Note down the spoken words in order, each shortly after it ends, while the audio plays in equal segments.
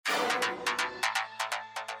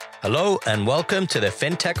Hello and welcome to the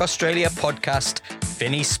FinTech Australia podcast,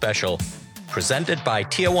 Finnies Special, presented by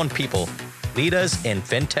Tier 1 People, leaders in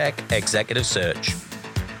FinTech executive search.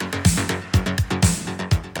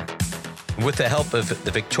 With the help of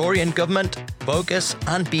the Victorian Government, Vocus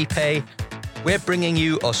and BPay, we're bringing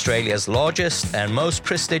you Australia's largest and most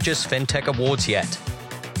prestigious FinTech awards yet.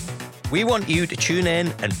 We want you to tune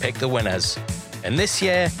in and pick the winners. And this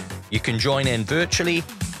year, you can join in virtually,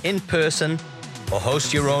 in person, or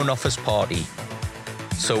host your own office party.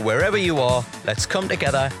 So wherever you are, let's come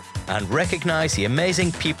together and recognise the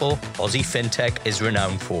amazing people Aussie FinTech is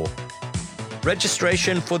renowned for.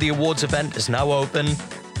 Registration for the awards event is now open.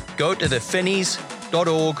 Go to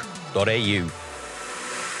thefinnies.org.au.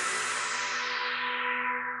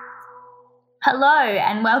 Hello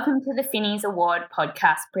and welcome to the Finnies Award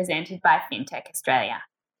podcast presented by FinTech Australia.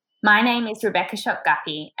 My name is Rebecca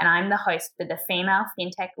Shop-Guppy and I'm the host for the Female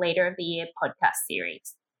FinTech Leader of the Year podcast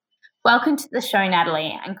series. Welcome to the show,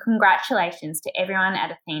 Natalie, and congratulations to everyone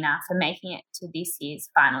at Athena for making it to this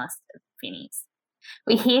year's finalists of Finnies.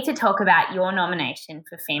 We're here to talk about your nomination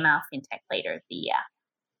for Female FinTech Leader of the Year.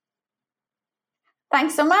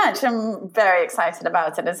 Thanks so much. I'm very excited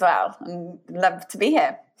about it as well and love to be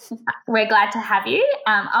here. We're glad to have you.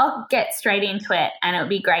 I'll get straight into it and it'll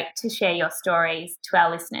be great to share your stories to our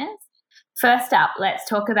listeners. First up, let's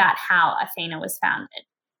talk about how Athena was founded.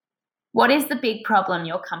 What is the big problem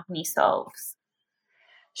your company solves?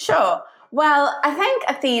 Sure. Well, I think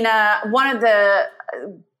Athena, one of the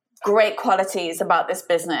great qualities about this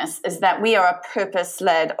business is that we are a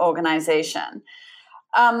purpose-led organization.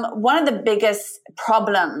 One of the biggest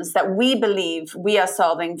problems that we believe we are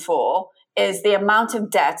solving for is the amount of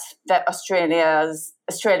debt that Australians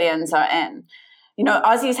are in. You know,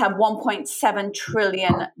 Aussies have $1.7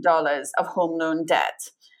 trillion of home loan debt.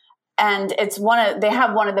 And they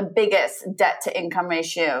have one of the biggest debt to income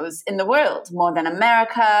ratios in the world, more than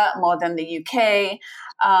America, more than the UK.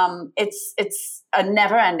 It's a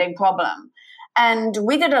never ending problem. And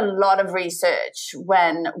we did a lot of research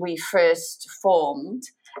when we first formed,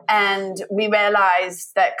 and we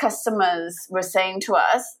realized that customers were saying to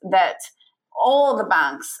us that all the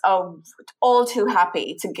banks are all too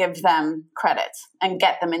happy to give them credit and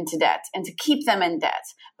get them into debt and to keep them in debt,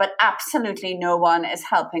 but absolutely no one is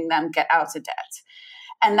helping them get out of debt.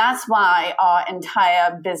 And that's why our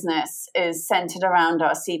entire business is centered around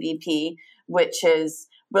our CVP, which is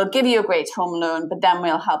we'll give you a great home loan, but then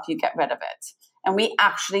we'll help you get rid of it. And we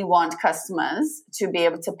actually want customers to be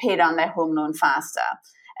able to pay down their home loan faster.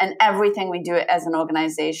 And everything we do as an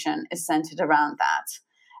organization is centered around that.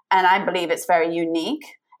 And I believe it's very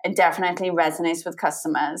unique. It definitely resonates with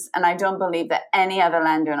customers. And I don't believe that any other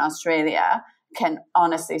lender in Australia can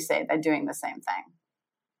honestly say they're doing the same thing.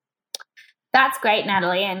 That's great,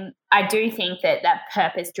 Natalie. And I do think that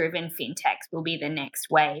purpose-driven fintechs will be the next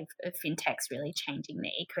wave of fintechs really changing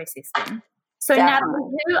the ecosystem. So, Natalie,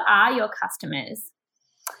 who are your customers?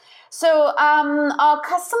 So, our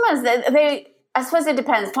customers, I suppose it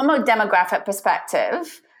depends. From a demographic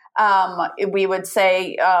perspective, we would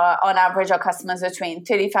say on average our customers are between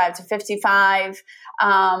 35 to 55.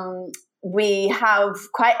 We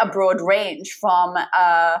have quite a broad range from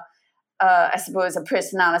I suppose a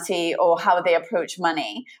personality or how they approach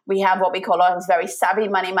money. We have what we call our very savvy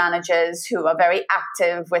money managers who are very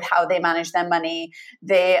active with how they manage their money.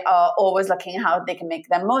 They are always looking at how they can make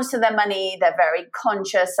the most of their money. They're very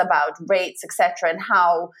conscious about rates, etc., and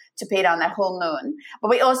how to pay down their home loan.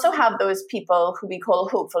 But we also have those people who we call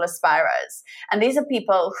hopeful aspirers. And these are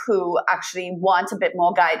people who actually want a bit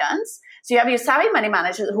more guidance. So you have your savvy money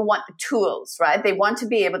managers who want the tools, right? They want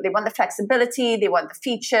the flexibility, they want the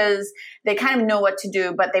features, they kind of know what to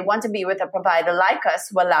do, but they want to be with a provider like us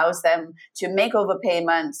who allows them to make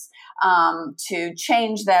overpayments, to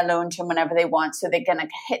change their loan term whenever they want, so they're going to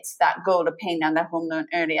hit that goal of paying down their home loan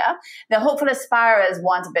earlier. The hopeful aspirers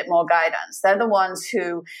want a bit more guidance. They're the ones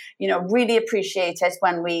who, really appreciate it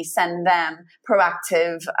when we send them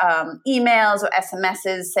proactive emails or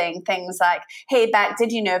SMSs saying things like, hey, Beck,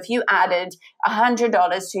 did you know if you added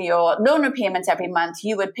 $100 to your loan repayments every month,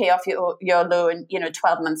 you would pay off your loan,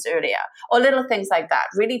 12 months earlier, or little things like that,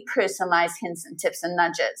 really personalized hints and tips and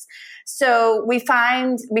nudges. So we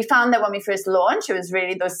found that when we first launched, it was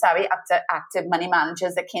really those savvy active money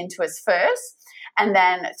managers that came to us first. And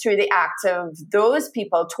then through the act of those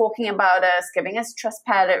people talking about us, giving us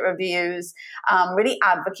Trustpilot reviews, really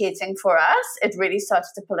advocating for us, it really started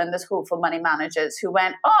to pull in those hopeful money managers who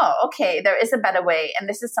went, oh, okay, there is a better way. And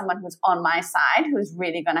this is someone who's on my side, who's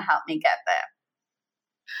really going to help me get there.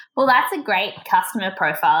 Well, that's a great customer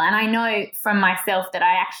profile. And I know from myself that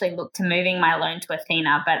I actually looked to moving my loan to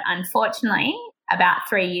Athena, but unfortunately, about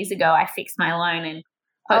 3 years ago, I fixed my loan, and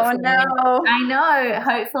oh no! I know.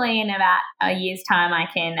 Hopefully, in about a year's time, I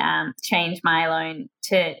can change my loan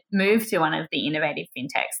to move to one of the innovative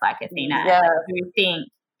fintechs like Athena. Yes. I do think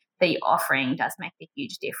the offering does make a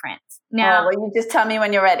huge difference. Now, well, you just tell me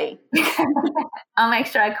when you're ready. I'll make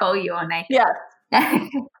sure I call you or Nathan. Yeah.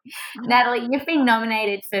 Natalie, you've been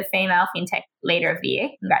nominated for Female FinTech Leader of the Year.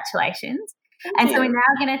 Congratulations. So we're now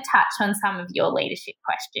going to touch on some of your leadership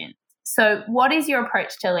questions. So what is your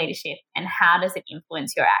approach to leadership, and how does it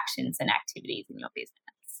influence your actions and activities in your business?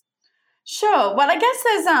 Sure. Well, I guess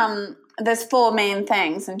there's four main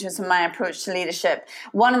things in terms of my approach to leadership.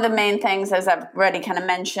 One of the main things, as I've already kind of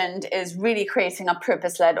mentioned, is really creating a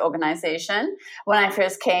purpose-led organization. When I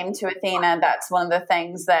first came to Athena, that's one of the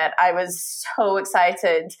things that I was so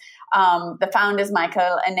excited. The founders,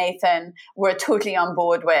 Michael and Nathan, were totally on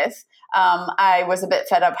board with. I was a bit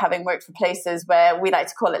fed up having worked for places where we like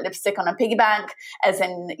to call it lipstick on a piggy bank, as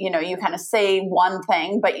in, you kind of say one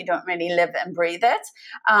thing, but you don't really live and breathe it.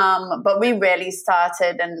 But we really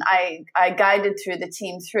started, and I guided through the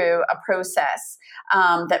team through a process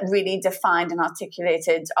that really defined and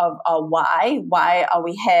articulated of our why. Why are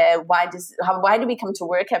we here? Why do we come to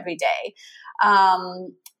work every day?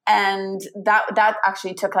 And that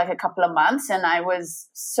actually took like a couple of months, and I was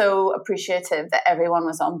so appreciative that everyone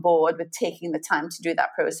was on board with taking the time to do that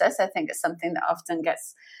process. I think it's something that often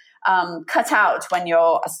gets cut out when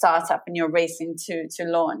you're a startup and you're racing to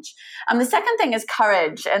launch. The second thing is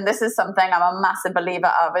courage, and this is something I'm a massive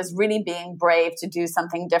believer of, is really being brave to do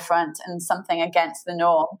something different and something against the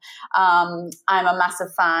norm. I'm a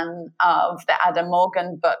massive fan of the Adam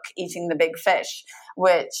Morgan book, Eating the Big Fish,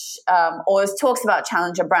 which always talks about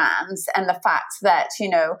challenger brands and the fact that,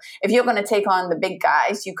 if you're going to take on the big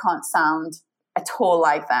guys, you can't sound at all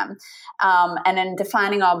like them. And in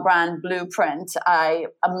defining our brand blueprint, I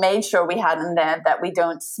made sure we had in there that we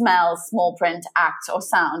don't smell, small print, act, or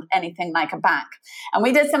sound anything like a bank. And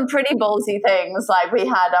we did some pretty ballsy things, like we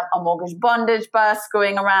had a mortgage bondage bus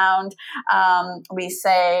going around. We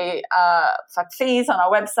say fuck fees on our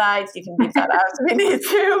website. You can beep that out if you need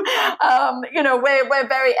to. We're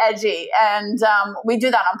very edgy, and we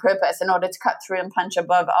do that on purpose in order to cut through and punch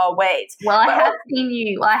above our weight.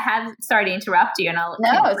 Sorry to interrupt you, and I'll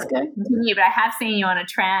continue, but I have seen you on a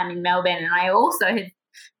tram in Melbourne, and I also had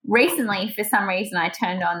recently, for some reason, I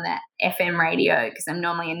turned on the FM radio because I'm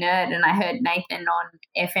normally a nerd, and I heard Nathan on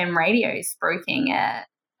FM radio spruiking a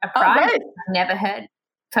prize I've never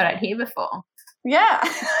thought I'd hear before. Yeah.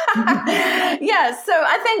 Yeah. So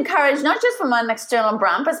I think courage, not just from an external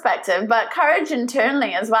brand perspective, but courage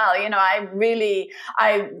internally as well.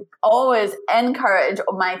 I always encourage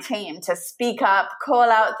my team to speak up, call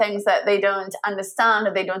out things that they don't understand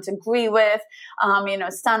or they don't agree with,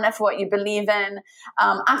 stand up for what you believe in,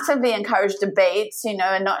 actively encourage debates,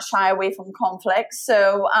 and not shy away from conflict.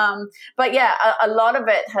 So, but yeah, a lot of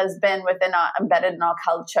it has been embedded in our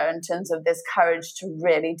culture in terms of this courage to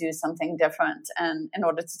really do something different, and in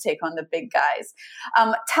order to take on the big guys.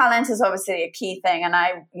 Talent is obviously a key thing, and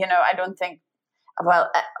I don't think,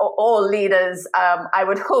 all leaders, I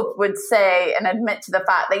would hope, would say and admit to the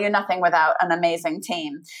fact that you're nothing without an amazing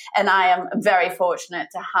team. And I am very fortunate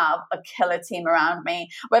to have a killer team around me.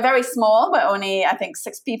 We're very small. We're only, I think,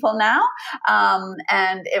 6 people now.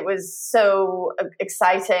 And it was so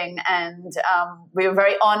exciting. And we were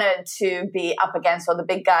very honored to be up against all the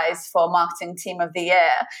big guys for Marketing Team of the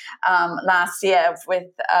Year last year with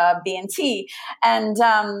B&T. And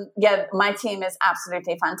my team is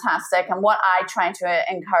absolutely fantastic. And what I try to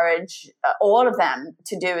encourage all of them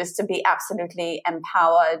to do is to be absolutely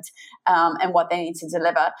empowered in what they need to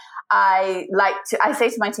deliver. I say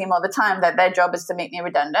to my team all the time that their job is to make me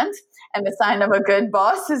redundant. And the sign of a good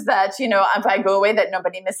boss is that, if I go away, that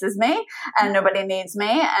nobody misses me and nobody needs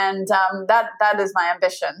me. And that is my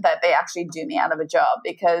ambition, that they actually do me out of a job,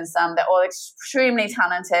 because they're all extremely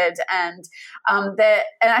talented. And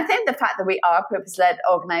I think the fact that we are a purpose-led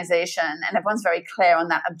organization and everyone's very clear on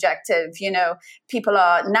that objective, people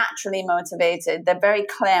are naturally motivated. They're very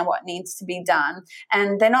clear on what needs to be done,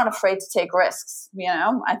 and they're not afraid to take risks.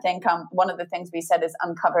 I think one of the things we said is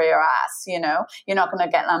uncover your ass. You're not going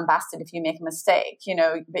to get lambasted if you make a mistake.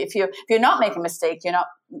 If you're not making a mistake,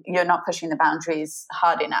 you're not pushing the boundaries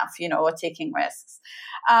hard enough, or taking risks.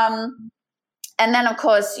 And then, of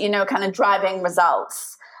course, kind of driving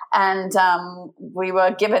results. And we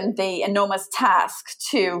were given the enormous task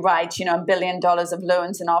to write, $1 billion of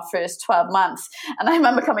loans in our first 12 months. And I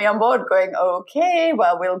remember coming on board going, okay,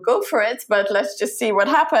 well, we'll go for it, but let's just see what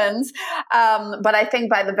happens. But I think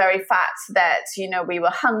by the very fact that, we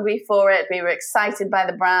were hungry for it, we were excited by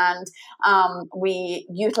the brand, we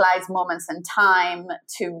utilized moments in time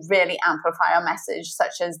to really amplify our message,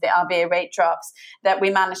 such as the RBA rate drops, that we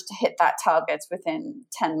managed to hit that target within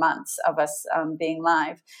 10 months of us being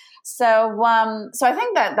live. So I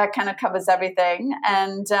think that kind of covers everything.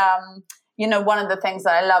 And, one of the things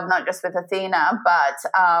that I love, not just with Athena, but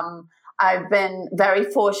I've been very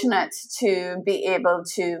fortunate to be able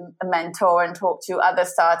to mentor and talk to other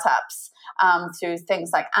startups through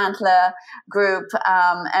things like Antler Group,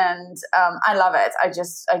 and I love it. I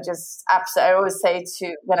just absolutely. I always say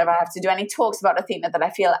to whenever I have to do any talks about Athena that I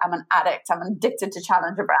feel I'm an addict. I'm addicted to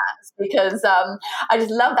challenger brands because I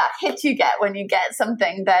just love that hit you get when you get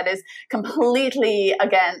something that is completely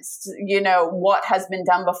against what has been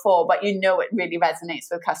done before, but it really resonates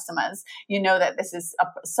with customers. That this is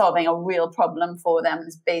solving a real problem for them.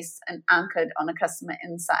 It's based and anchored on a customer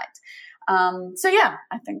insight. I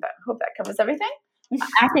think hope that covers everything.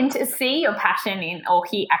 I can see your passion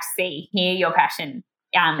hear your passion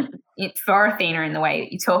for Athena in the way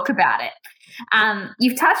that you talk about it.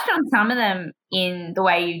 You've touched on some of them in the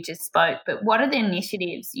way you just spoke, but what are the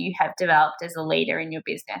initiatives you have developed as a leader in your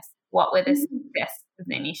business? What were the success of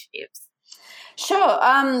the initiatives? Sure.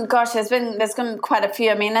 There's been quite a few.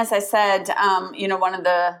 I mean, as I said, one of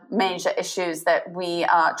the major issues that we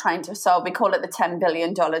are trying to solve, we call it the $10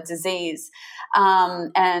 billion disease.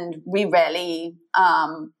 And we really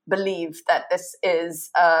believe that this is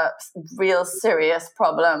a real serious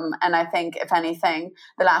problem. And I think, if anything,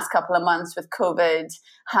 the last couple of months with COVID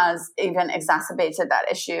has even exacerbated that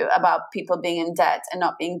issue about people being in debt and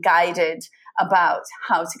not being guided about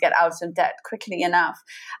how to get out of debt quickly enough.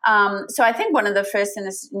 So I think one of the first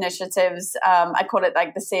initiatives, I call it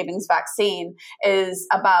like the savings vaccine, is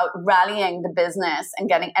about rallying the business and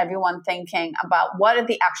getting everyone thinking about what are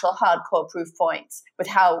the actual hardcore proof points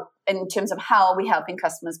in terms of how are we helping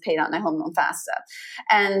customers pay down their home loan faster.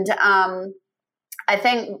 And I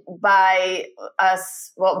think by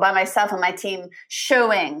myself and my team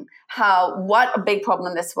showing what a big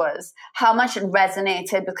problem this was, how much it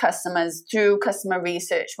resonated with customers through customer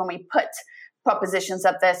research when we put propositions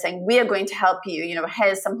up there saying, we are going to help you,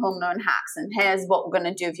 here's some home loan hacks and here's what we're going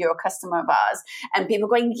to do if you're a customer of ours. And people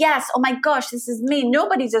going, yes, oh my gosh, this is me.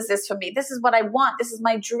 Nobody does this for me. This is what I want. This is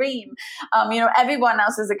my dream. Everyone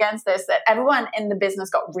else is against this. That everyone in the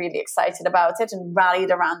business got really excited about it and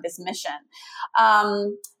rallied around this mission.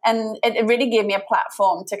 And it really gave me a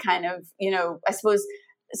platform to kind of, I suppose,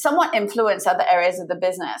 somewhat influence other areas of the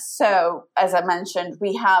business. So, as I mentioned,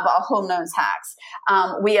 we have our home loans hacks.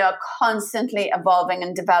 We are constantly evolving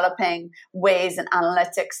and developing ways and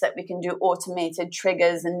analytics that we can do automated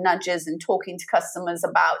triggers and nudges and talking to customers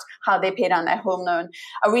about how they pay down their home loan.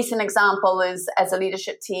 A recent example is, as a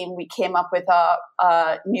leadership team, we came up with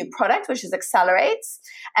our new product, which is Accelerates,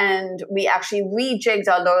 and we actually rejigged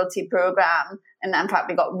our loyalty program. And in fact,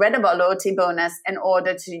 we got rid of our loyalty bonus in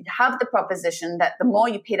order to have the proposition that the more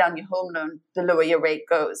you pay down your home loan, the lower your rate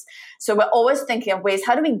goes. So we're always thinking of ways,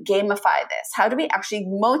 how do we gamify this? How do we actually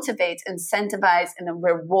motivate, incentivize, and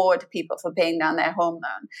reward people for paying down their home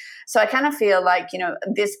loan? So I kind of feel like,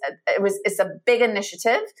 it's a big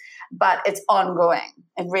initiative, but it's ongoing.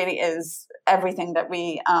 It really is everything that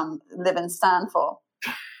we live and stand for.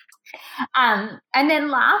 And then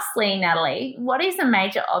lastly, Natalie, what is a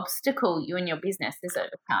major obstacle you and your business has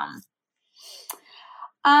overcome?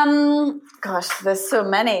 There's so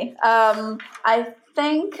many. I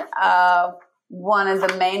think one of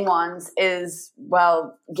the main ones is,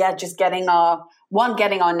 just getting our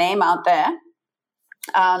name out there,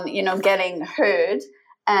 getting heard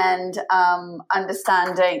and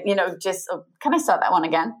understanding, can I start that one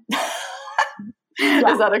again?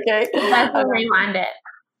 Yeah. Is that okay? Let's rewind it.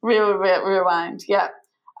 Rewind. Yeah.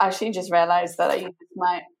 I actually just realized that I used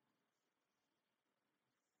my...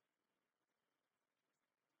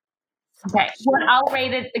 Okay. Well, I'll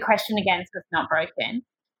read the question again so it's not broken.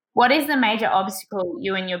 What is the major obstacle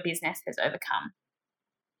you and your business has overcome?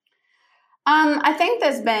 I think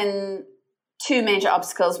there's been two major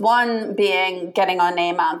obstacles. One being getting our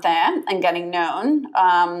name out there and getting known.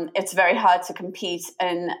 It's very hard to compete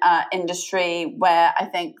in an industry where I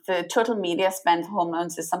think the total media spend for home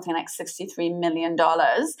loans is something like $63 million,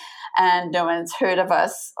 and no one's heard of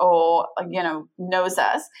us or, knows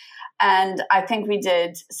us. And I think we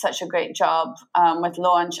did such a great job with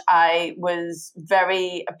launch. I was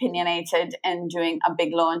very opinionated in doing a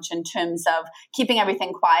big launch in terms of keeping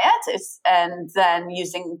everything quiet and then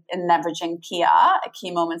using and leveraging PR at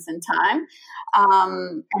key moments in time.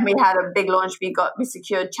 And we had a big launch. We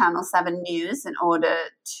secured Channel 7 News in order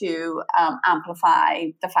to amplify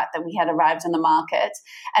the fact that we had arrived in the market,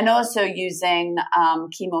 and also using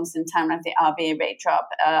key moments in time like the RBA rate drop.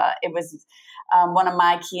 It was one of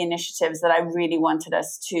my key initiatives that I really wanted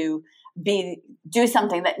us to do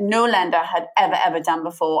something that no lender had ever done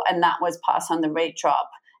before, and that was pass on the rate drop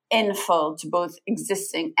in full to both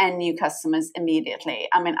existing and new customers immediately.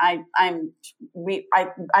 I mean, I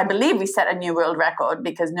believe we set a new world record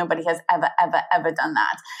because nobody has ever done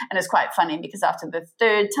that. And it's quite funny because after the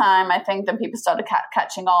third time, I think then people started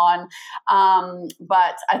catching on.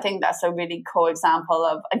 But I think that's a really cool example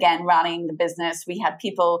of, again, rallying the business. We had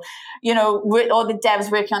people, all the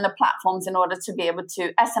devs working on the platforms in order to be able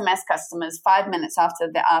to SMS customers 5 minutes after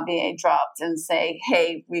the RBA dropped and say,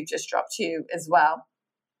 hey, we've just dropped you as well.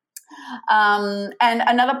 And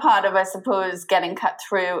another part of, I suppose, getting cut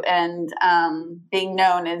through and being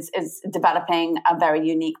known is developing a very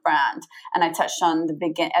unique brand. And I touched on at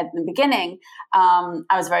the beginning. I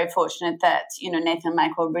was very fortunate that Nathan and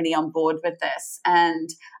Michael were really on board with this, and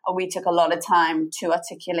we took a lot of time to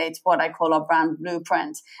articulate what I call our brand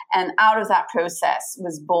blueprint. And out of that process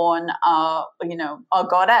was born our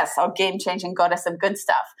goddess, our game-changing goddess of good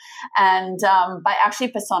stuff. And by actually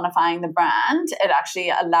personifying the brand, it actually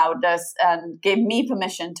allowed us and gave me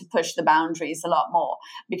permission to push the boundaries a lot more,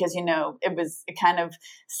 because it kind of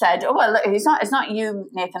said, oh well, look, it's not you,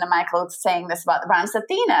 Nathan and Michael, saying this about the brand. It's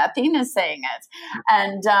Athena's saying it.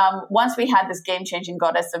 And once we had this game-changing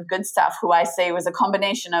goddess of good stuff, who I say was a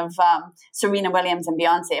combination of Serena Williams and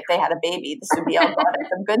Beyonce. If they had a baby, this would be our goddess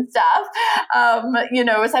of good stuff.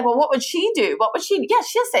 It's like, well, what would she do? Yeah,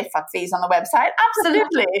 she'll say fuck fees on the website.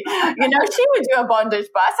 Absolutely. She would do a bondage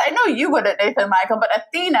bus. I know you wouldn't, Nathan Michael, but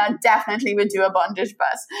Athena definitely would do a bondage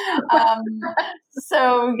bus.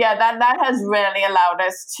 So yeah, that has really allowed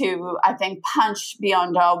us to, I think, punch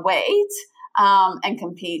beyond our weight and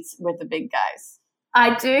compete with the big guys.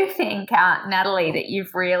 I do think, Natalie, that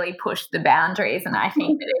you've really pushed the boundaries, and I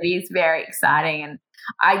think that it is very exciting. And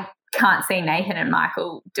I can't see Nathan and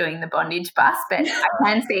Michael doing the bondage bus, but I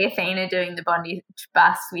can see Athena doing the bondage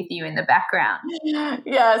bus with you in the background.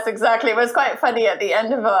 Yes, exactly. It was quite funny at the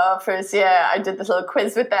end of our first year. I did this little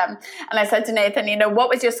quiz with them, and I said to Nathan, what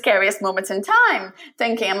was your scariest moment in time?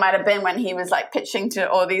 Thinking it might have been when he was like pitching to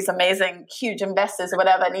all these amazing, huge investors or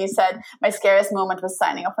whatever. And he said, my scariest moment was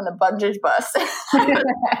signing up on the bondage bus. I said,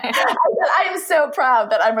 I am so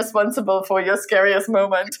proud that I'm responsible for your scariest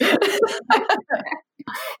moment.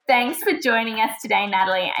 Thanks for joining us today,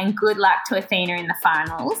 Natalie, and good luck to Athena in the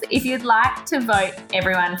finals. If you'd like to vote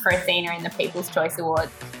everyone for Athena in the People's Choice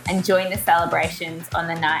Awards and join the celebrations on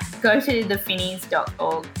the night, go to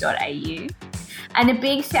thefinnies.org.au. And a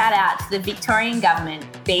big shout out to the Victorian Government,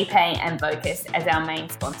 BPay and Vocus as our main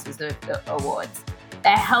sponsors of the awards.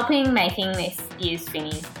 They're helping making this year's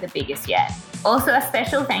Finnies the biggest yet. Also, a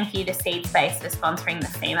special thank you to Seedspace for sponsoring the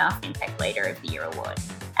Female FinTech Leader of the Year award.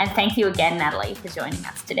 And thank you again, Natalie, for joining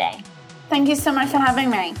us today. Thank you so much for having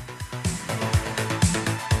me.